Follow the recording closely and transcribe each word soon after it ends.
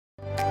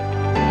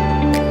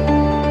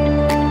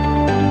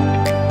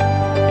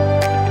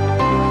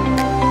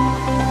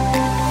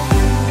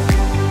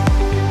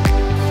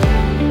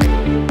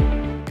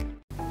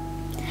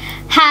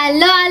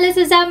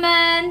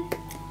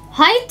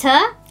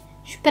Heute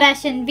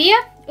sprechen wir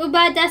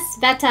über das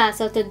Wetter.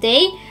 So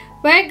today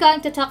we're going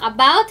to talk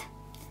about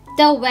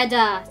the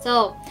weather.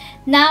 So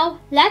now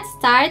let's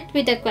start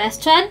with the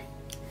question,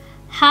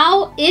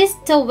 how is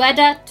the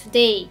weather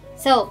today?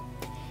 So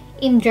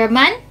in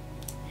German,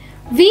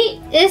 wie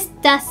ist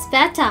das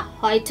Wetter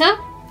heute?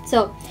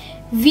 So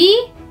wie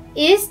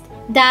ist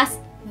das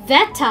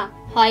Wetter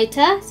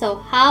heute?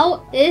 So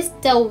how is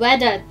the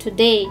weather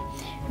today?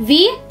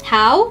 Wie,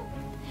 how,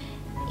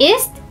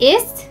 ist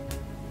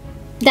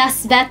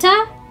das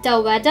Wetter,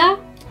 the weather,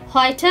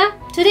 heute,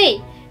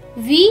 today.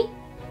 Wie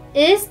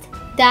ist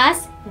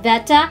das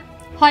Wetter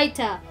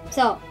heute?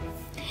 So,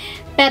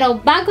 pero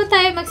bago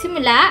tayo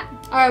magsimula,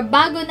 or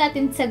bago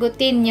natin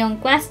sagutin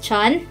yung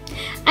question,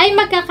 ay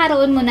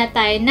magkakaroon muna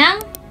tayo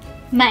ng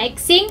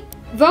maiksing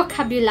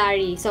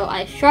vocabulary. So,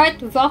 a short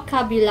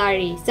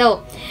vocabulary.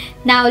 So,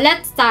 now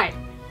let's start.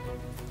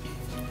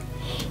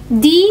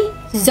 Die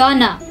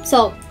Sonne.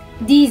 So,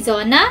 die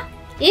Sonne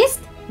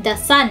ist the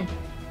sun.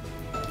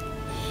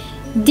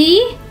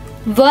 Die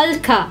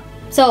Wolke.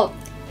 So,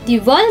 die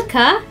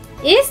Wolke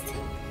ist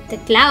the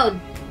cloud.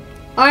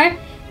 Or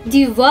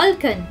die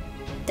Wolken,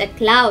 the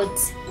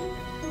clouds.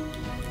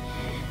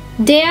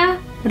 Der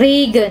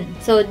Regen.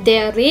 So,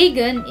 der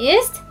Regen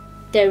ist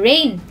the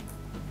rain.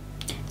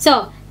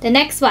 So, the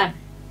next one.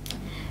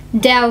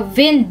 Der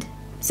Wind.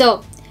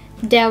 So,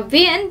 der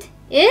Wind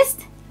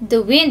ist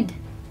the wind.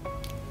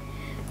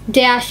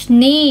 Der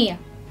Schnee.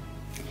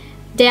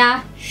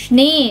 Der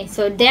Schnee.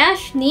 So, der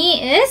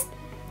Schnee ist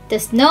the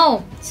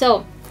snow.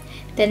 So,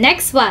 the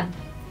next one.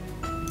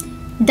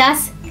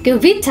 Das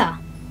Gewitter.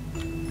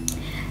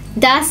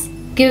 Das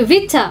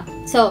Gewitter.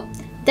 So,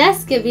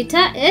 das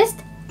Gewitter ist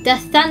the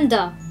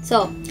thunder.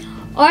 So,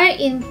 or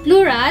in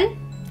plural,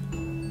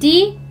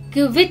 die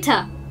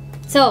Gewitter.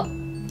 So,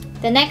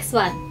 the next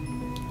one.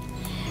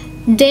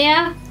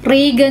 Der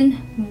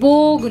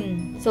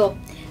Regenbogen. So,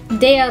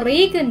 der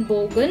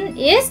Regenbogen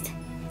ist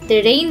the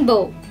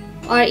rainbow.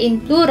 Or in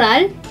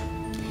plural,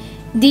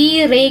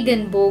 die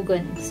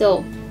Regenbogen.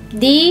 So,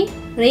 die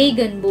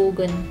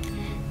Regenbogen.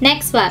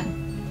 Next one.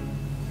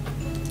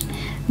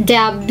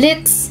 Der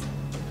Blitz.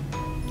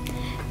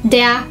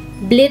 Der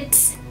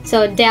Blitz.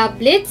 So, der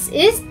Blitz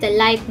is the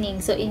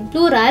lightning. So, in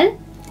plural,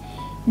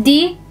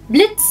 die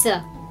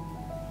Blitze.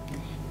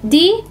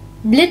 Die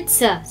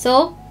Blitze.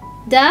 So,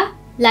 the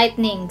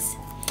lightnings.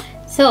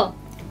 So,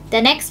 the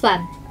next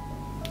one.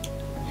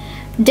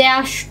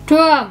 Der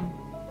Sturm.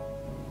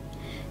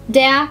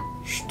 Der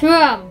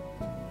Sturm.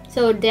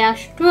 So, der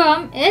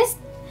Sturm is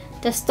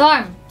the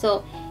storm.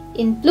 So,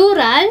 in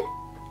plural,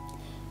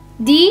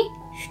 die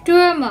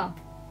Stürme.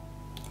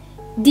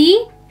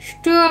 Die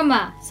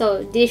Stürme.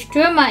 So, die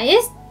Stürme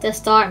is the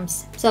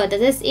storms. So, that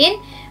is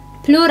in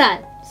plural.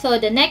 So,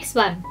 the next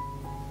one,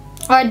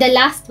 or the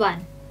last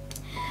one.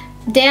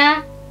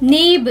 Der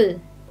Nebel.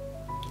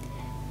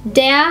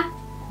 Der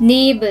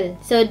Nebel.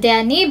 So,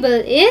 der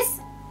Nebel is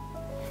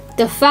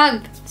the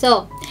fog.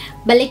 So,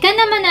 balikan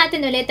naman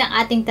natin ulit ang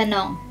ating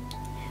tanong.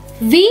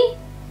 Wie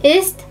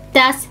ist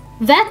das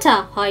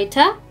Wetter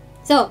heute?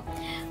 So,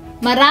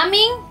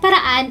 maraming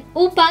paraan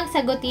upang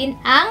sagutin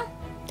ang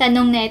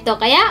tanong na ito.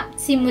 Kaya,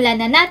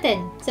 simulan na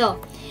natin. So,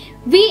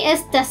 wie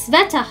ist das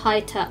Wetter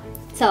heute?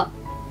 So,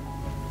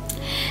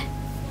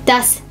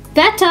 das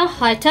Wetter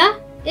heute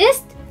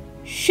ist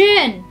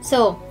schön.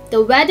 So,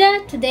 the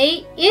weather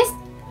today is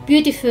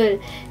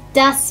beautiful.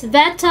 Das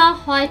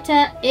Wetter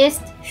heute ist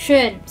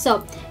schön.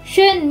 So,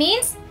 schön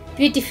means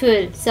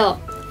beautiful.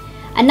 So,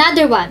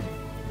 another one.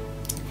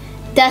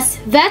 Das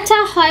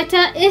Wetter heute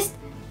ist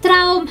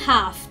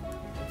traumhaft.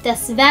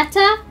 Das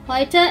Wetter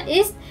heute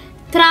ist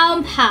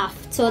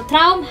traumhaft. So,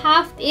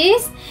 traumhaft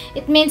is,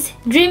 it means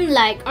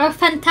dreamlike or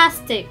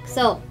fantastic.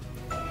 So,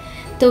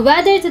 the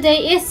weather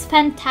today is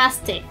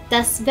fantastic.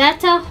 Das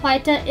Wetter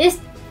heute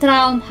ist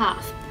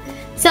traumhaft.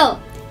 So,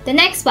 the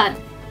next one.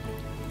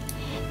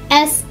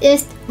 Es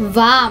ist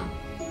warm.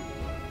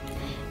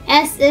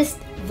 Es ist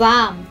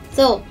warm.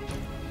 So,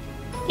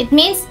 it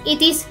means it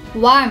is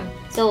warm.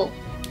 So,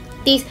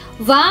 this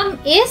warm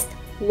is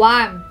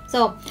warm.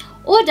 So,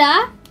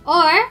 oder,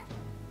 or,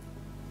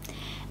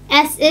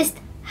 es ist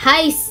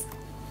heiß.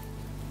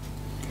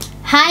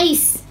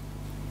 Heiß.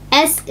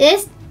 Es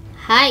ist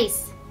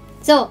heiß.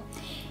 So,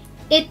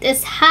 it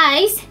is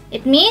heiß.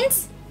 It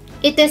means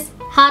it is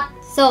hot.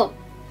 So,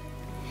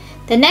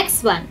 the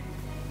next one.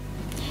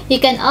 You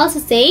can also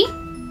say,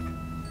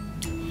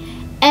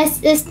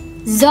 es ist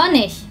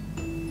sonnig.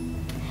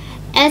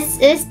 Es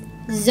ist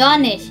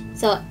sonnig.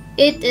 So,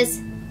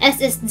 es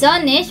ist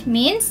sonnig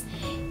means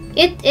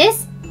it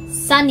is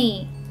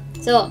sunny.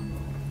 So,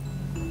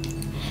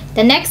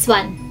 the next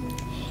one.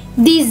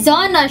 Die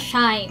Sonne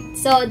scheint.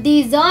 So,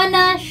 die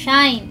Sonne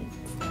scheint.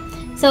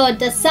 So,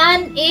 the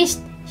sun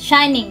is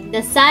shining.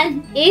 The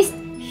sun is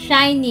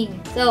shining.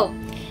 So,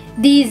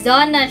 die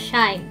Sonne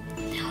scheint.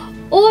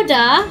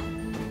 Oder,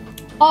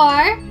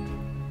 or.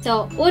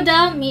 So,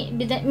 oder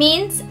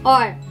means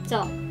or.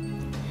 So,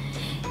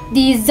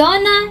 die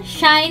Sonne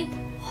scheint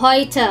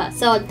heute.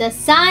 So, the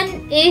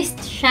sun is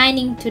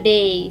shining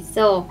today.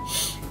 So,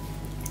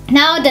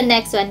 Now the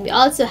next one we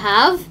also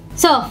have.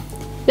 So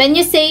when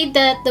you say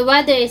that the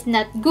weather is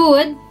not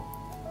good,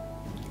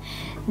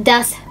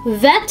 das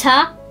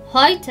Wetter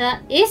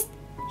heute ist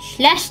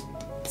schlecht.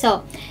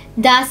 So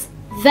das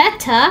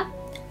Wetter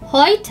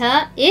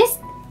heute ist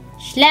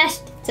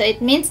schlecht. So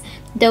it means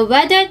the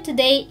weather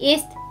today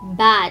is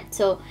bad.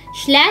 So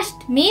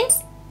schlecht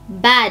means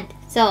bad.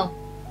 So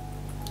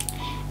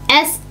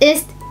es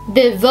ist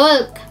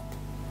bewölkt.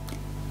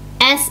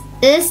 Es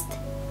ist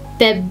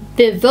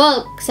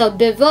bewölkt. So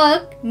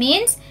bewölkt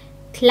means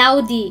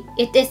cloudy.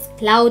 It is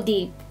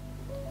cloudy.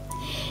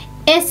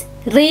 Es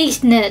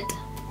regnet.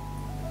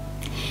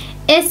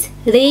 Es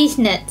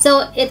regnet.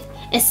 So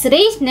es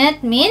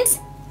regnet means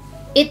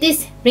it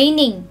is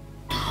raining.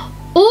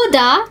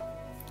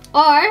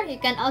 Or you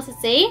can also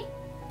say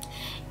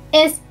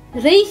es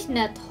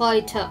regnet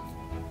heute.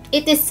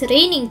 It is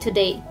raining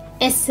today.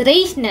 Es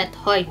regnet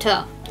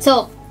heute.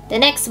 So the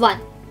next one.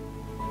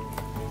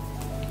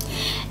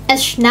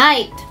 Es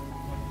schneit.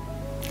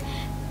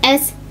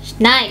 Es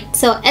schneit.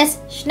 So es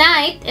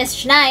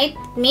schneit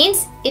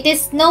means it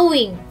is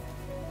snowing.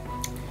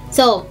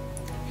 So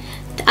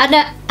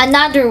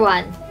another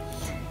one.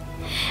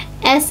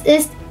 Es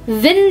ist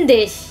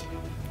windig.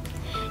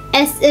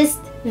 Es ist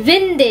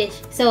windig.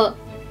 So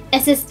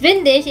es ist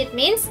windig, it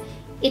means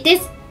it is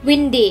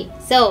windy.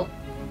 So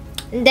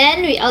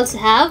then we also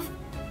have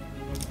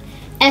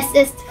es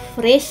ist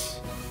frisch.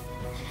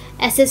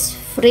 Es ist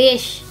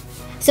frisch.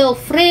 So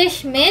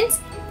frisch means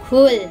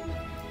cool.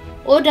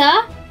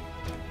 Oder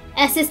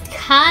es ist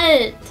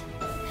kalt.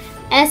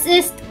 Es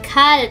ist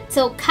kalt.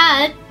 So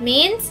kalt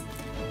means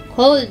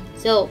cold.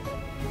 So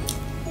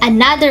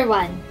another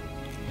one.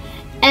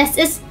 Es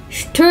ist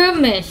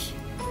stürmisch.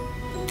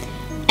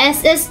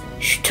 Es ist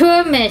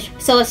stürmisch.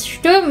 So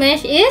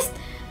stürmisch is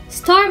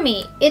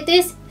stormy. It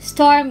is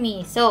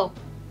stormy. So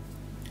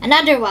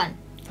another one.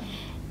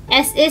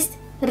 Es ist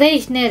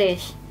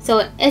regnerisch.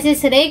 So es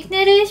ist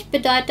regnerisch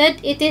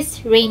bedeutet it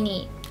is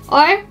rainy.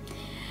 Or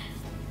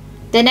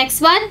the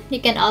next one, you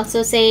can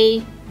also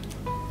say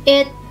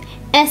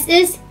es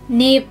ist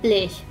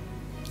neblig.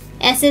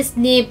 Es ist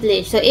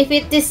neblig. So if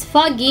it is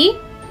foggy,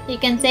 you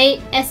can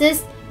say es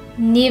ist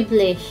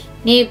neblig.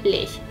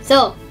 Neblig.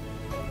 So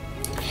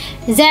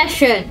sehr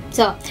schön.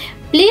 So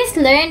please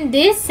learn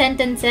these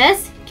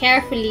sentences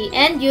carefully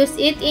and use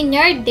it in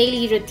your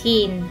daily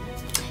routine.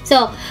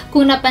 So,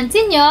 kung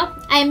napansin nyo,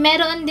 ay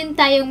meron din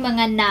tayong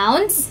mga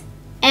nouns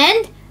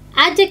and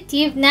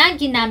adjective na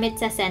ginamit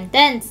sa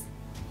sentence.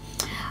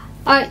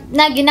 Or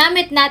na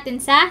ginamit natin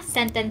sa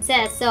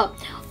sentences. So,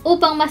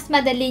 upang mas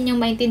madali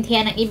nyong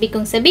maintindihan ang ibig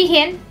kong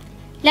sabihin,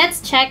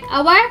 let's check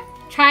our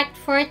chart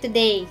for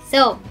today.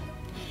 So,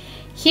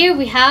 here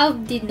we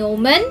have the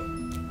nomen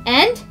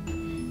and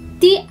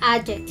the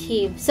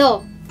adjective.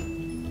 So,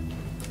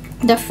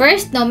 the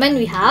first nomen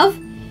we have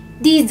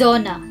die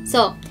Sonne.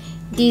 So,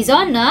 die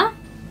Sonne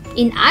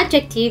in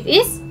adjective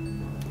is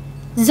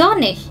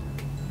sonnig.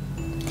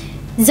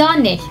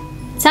 Sonnig.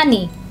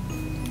 Sunny.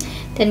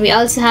 Then we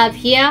also have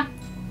here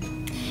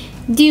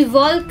die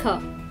Wolke.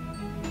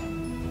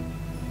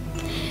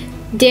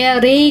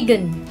 Der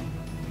Regen.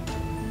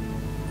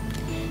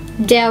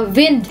 Der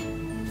Wind.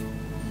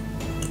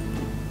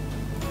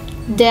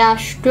 Der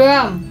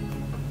Sturm.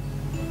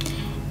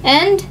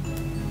 And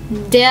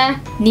der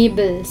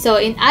Nebel. So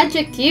in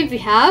adjective we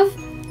have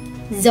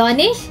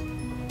sonnig,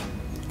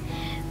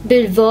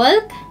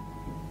 bewölkt,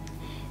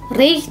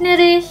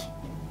 regnerisch,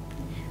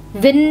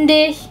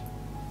 windig,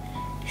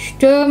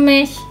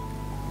 stürmisch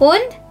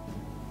und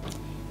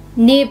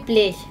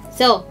neblig.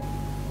 So,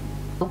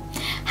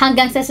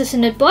 hanggang sa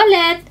susunod po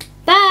ulit.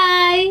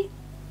 Bye!